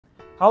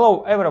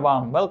Hello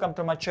everyone, welcome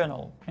to my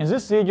channel. In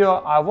this video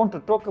I want to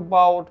talk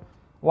about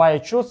why I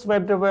choose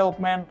web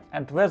development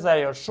and whether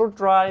you should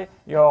try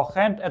your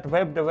hand at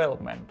web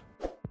development.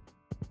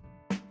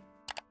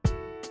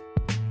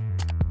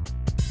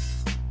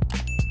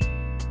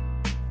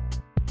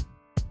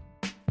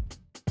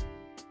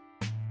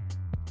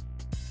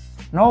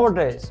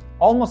 Nowadays,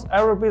 almost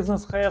every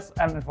business has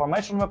an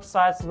information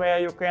website where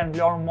you can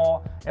learn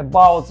more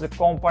about the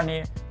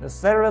company, the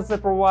service they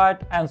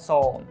provide, and so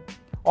on.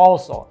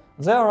 Also,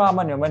 there are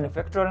many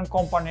manufacturing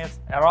companies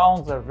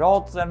around the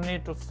world that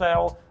need to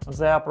sell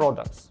their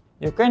products.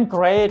 You can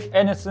create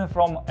anything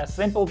from a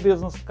simple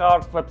business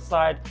card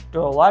website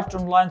to a large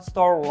online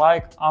store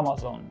like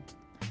Amazon.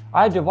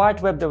 I divide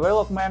web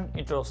development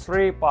into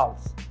three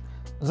parts.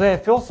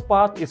 The first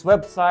part is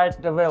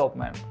website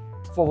development.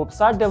 For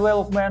website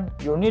development,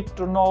 you need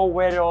to know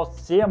various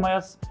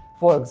CMS,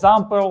 for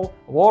example,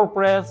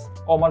 WordPress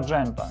or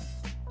Magento.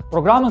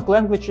 Programming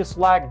languages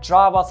like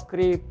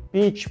JavaScript,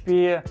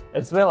 PHP,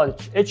 as well as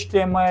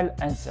HTML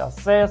and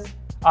CSS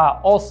are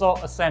also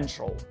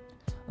essential.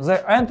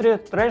 The entry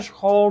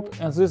threshold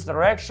in this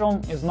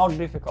direction is not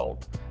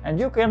difficult, and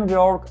you can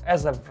work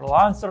as a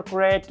freelancer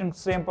creating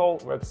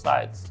simple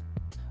websites.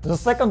 The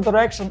second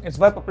direction is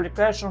web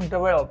application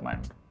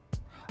development.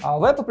 A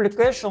web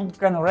application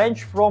can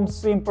range from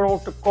simple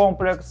to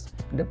complex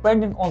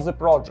depending on the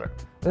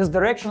project. This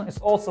direction is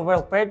also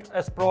well paid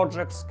as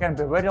projects can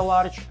be very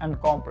large and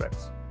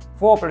complex.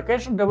 For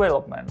application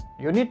development,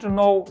 you need to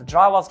know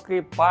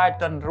JavaScript,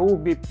 Python,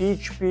 Ruby,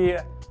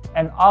 PHP,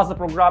 and other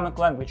programming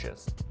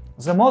languages.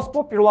 The most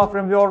popular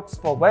frameworks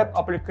for web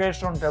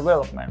application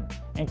development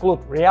include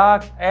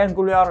React,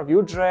 Angular,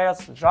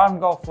 Vue.js,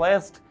 Django,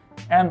 Flask,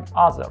 and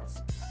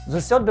others. The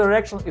third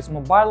direction is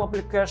mobile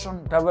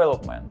application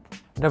development.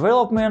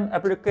 Developing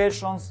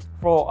applications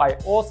for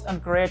iOS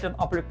and creating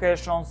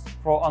applications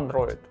for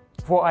Android.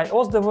 For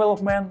iOS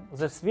development,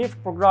 the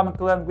Swift programming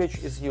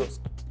language is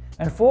used.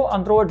 And for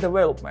Android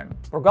development,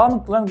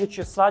 programming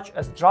languages such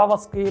as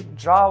JavaScript,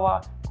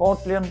 Java,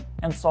 Kotlin,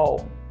 and so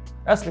on.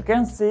 As we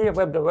can see,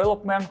 web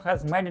development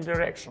has many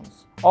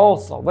directions.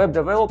 Also, web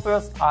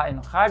developers are in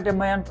high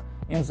demand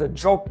in the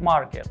job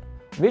market,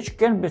 which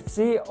can be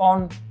seen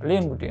on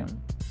LinkedIn.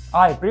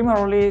 I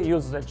primarily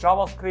use the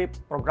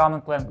JavaScript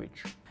programming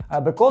language.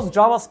 Because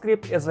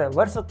JavaScript is a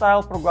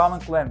versatile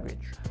programming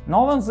language.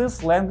 Knowing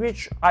this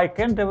language, I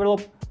can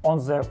develop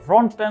on the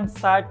front-end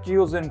side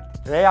using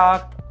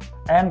React,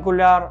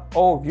 Angular,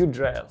 or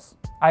Vue.js.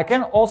 I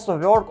can also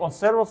work on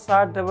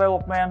server-side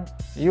development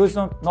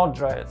using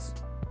Node.js.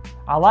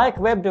 I like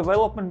web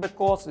development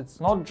because it's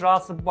not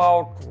just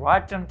about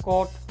writing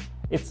code,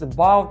 it's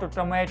about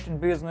automating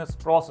business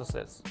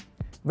processes.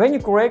 When you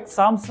create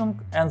something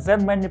and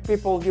then many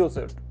people use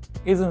it,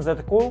 isn't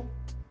that cool?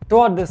 To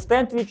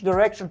understand which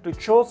direction to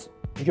choose,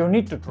 you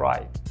need to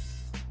try.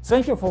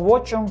 Thank you for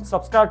watching,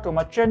 subscribe to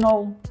my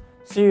channel,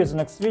 see you in the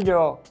next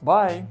video,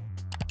 bye!